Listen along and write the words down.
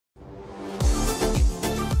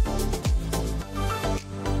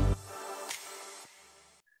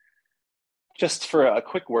Just for a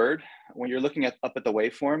quick word, when you're looking up at the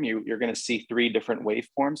waveform, you're going to see three different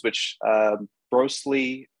waveforms, which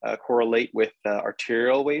grossly correlate with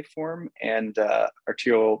arterial waveform and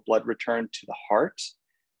arterial blood return to the heart.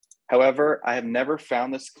 However, I have never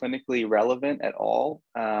found this clinically relevant at all.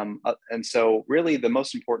 And so really the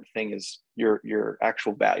most important thing is your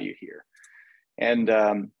actual value here. And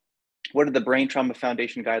what did the Brain Trauma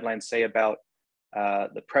Foundation guidelines say about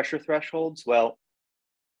the pressure thresholds? Well,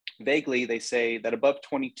 vaguely, they say that above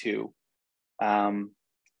 22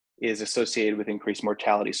 is associated with increased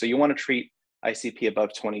mortality. So you want to treat ICP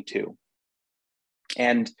above 22.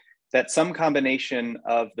 And that some combination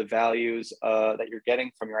of the values that you're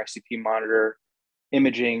getting from your ICP monitor,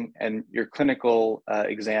 imaging, and your clinical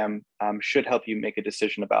exam should help you make a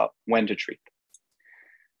decision about when to treat.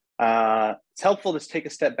 It's helpful to take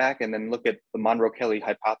a step back and then look at the Monro-Kellie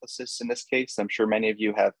hypothesis in this case. I'm sure many of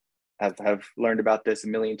you have learned about this a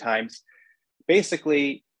million times.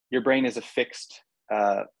 Basically, your brain is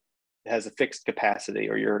has a fixed capacity,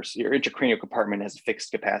 or your intracranial compartment has a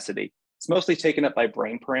fixed capacity. It's mostly taken up by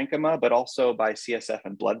brain parenchyma, but also by CSF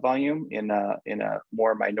and blood volume in a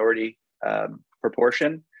more minority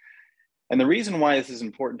proportion. And the reason why this is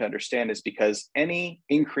important to understand is because any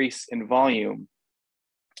increase in volume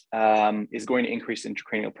is going to increase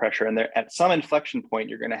intracranial pressure. And at some inflection point,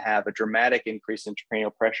 you're going to have a dramatic increase in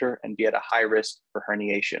intracranial pressure and be at a high risk for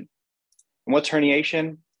herniation. And what's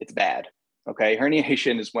herniation? It's bad. Okay,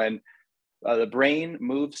 herniation is when the brain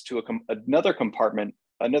moves to another compartment,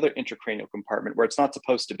 another intracranial compartment where it's not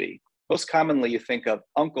supposed to be. Most commonly, you think of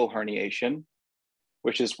uncal herniation,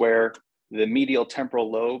 which is where the medial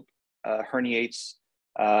temporal lobe herniates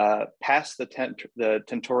past the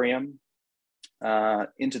tentorium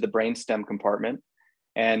into the brainstem compartment,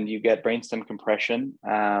 and you get brainstem compression,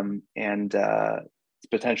 and it's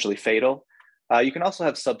potentially fatal. You can also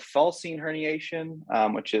have subfalcine herniation,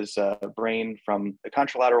 which is brain from the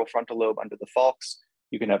contralateral frontal lobe under the falx.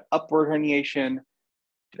 You can have upward herniation,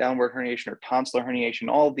 downward herniation, or tonsillar herniation.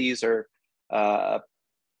 All of these are a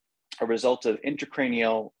result of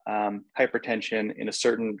intracranial hypertension in a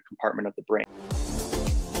certain compartment of the brain.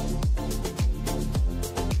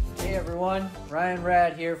 Hey everyone, Ryan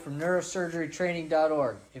Rad here from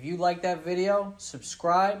neurosurgerytraining.org. If you like that video,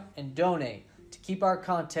 subscribe and donate to keep our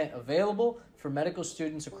content available for medical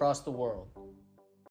students across the world.